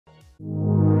Hey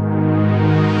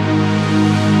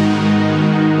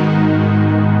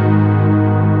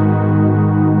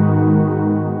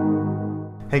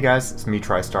guys, it's me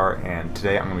TriStar, and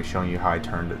today I'm going to be showing you how I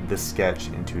turned this sketch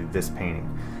into this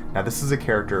painting. Now this is a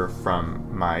character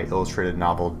from my illustrated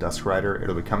novel DUSKRIDER.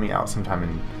 It'll be coming out sometime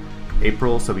in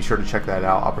April, so be sure to check that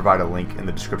out. I'll provide a link in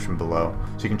the description below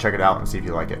so you can check it out and see if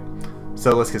you like it.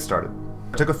 So let's get started.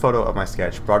 I took a photo of my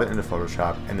sketch, brought it into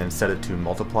Photoshop, and then set it to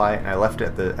multiply, and I left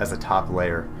it as a top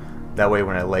layer. That way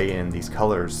when I lay in these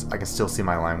colors, I can still see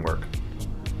my line work.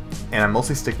 And I'm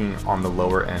mostly sticking on the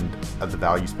lower end of the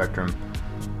value spectrum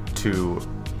to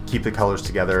keep the colors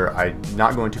together. I'm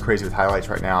not going too crazy with highlights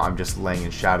right now. I'm just laying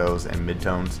in shadows and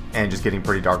midtones and just getting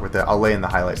pretty dark with it. I'll lay in the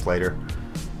highlights later.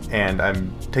 And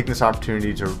I'm taking this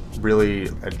opportunity to really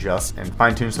adjust and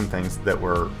fine-tune some things that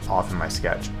were off in my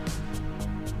sketch.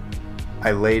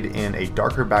 I laid in a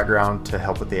darker background to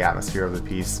help with the atmosphere of the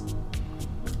piece.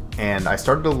 And I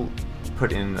started to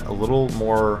put in a little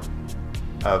more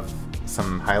of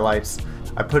some highlights.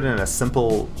 I put in a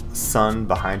simple sun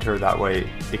behind her, that way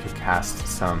it could cast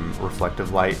some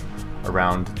reflective light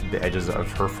around the edges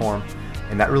of her form,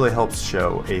 and that really helps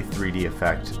show a 3D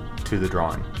effect to the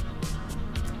drawing.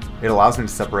 It allows me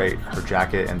to separate her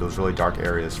jacket and those really dark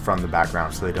areas from the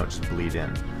background so they don't just bleed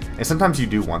in. And sometimes you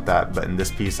do want that, but in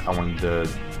this piece I wanted to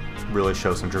really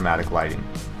show some dramatic lighting.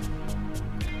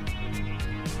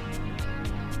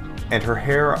 And her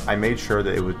hair, I made sure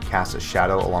that it would cast a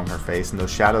shadow along her face, and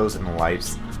those shadows and the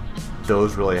lights,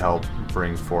 those really help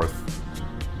bring forth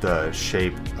the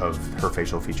shape of her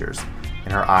facial features.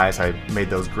 And her eyes, I made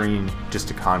those green just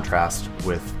to contrast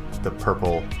with the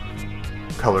purple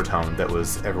color tone that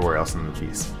was everywhere else in the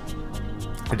piece.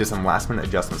 I did some last minute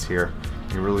adjustments here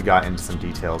and really got into some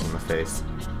details on the face.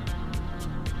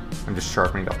 I'm just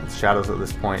sharpening up the shadows at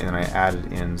this point, and then I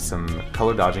added in some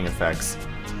color dodging effects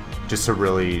just to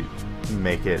really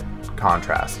make it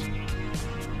contrast.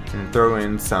 And throw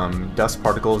in some dust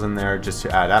particles in there just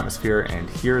to add atmosphere, and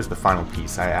here's the final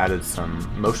piece. I added some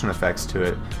motion effects to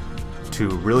it to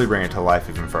really bring it to life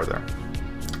even further.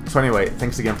 So anyway,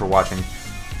 thanks again for watching.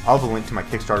 I'll have a link to my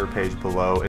Kickstarter page below.